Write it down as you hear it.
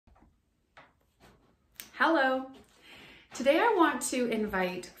Hello. Today I want to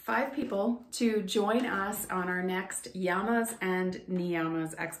invite 5 people to join us on our next Yamas and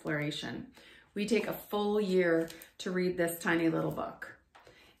Niyamas exploration. We take a full year to read this tiny little book.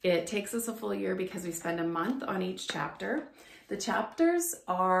 It takes us a full year because we spend a month on each chapter. The chapters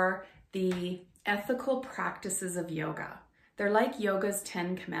are the ethical practices of yoga. They're like yoga's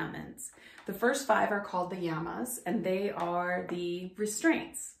 10 commandments. The first 5 are called the Yamas, and they are the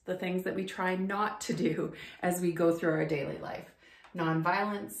restraints, the things that we try not to do as we go through our daily life.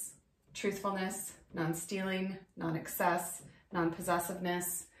 Non-violence, truthfulness, non-stealing, non-excess,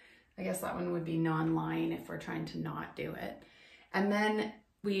 non-possessiveness. I guess that one would be non-lying if we're trying to not do it. And then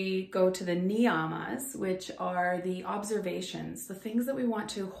we go to the Niyamas, which are the observations, the things that we want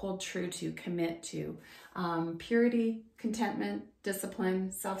to hold true to, commit to. Purity, contentment,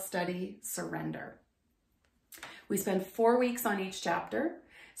 discipline, self-study, surrender. We spend 4 weeks on each chapter.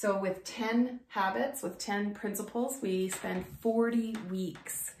 So with 10 habits, with 10 principles, we spend 40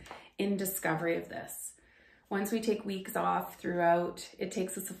 weeks in discovery of this. Once we take weeks off throughout, it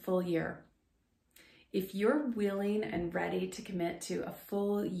takes us a full year. If you're willing and ready to commit to a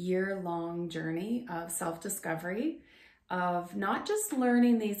full year-long journey of self-discovery, of not just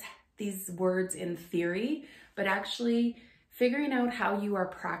learning these words in theory, but actually figuring out how you are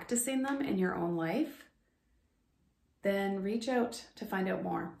practicing them in your own life, then reach out to find out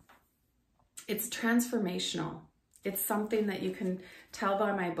more. It's transformational. It's something that you can tell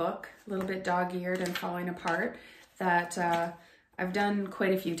by my book, a little bit dog-eared and falling apart, that I've done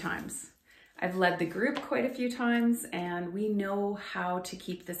quite a few times. I've led the group quite a few times, and we know how to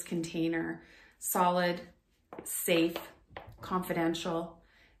keep this container solid, safe, confidential,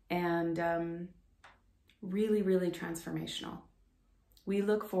 and really, really transformational. We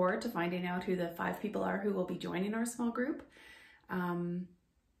look forward to finding out who the 5 people are who will be joining our small group.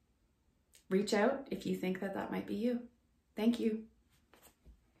 Reach out if you think that might be you. Thank you.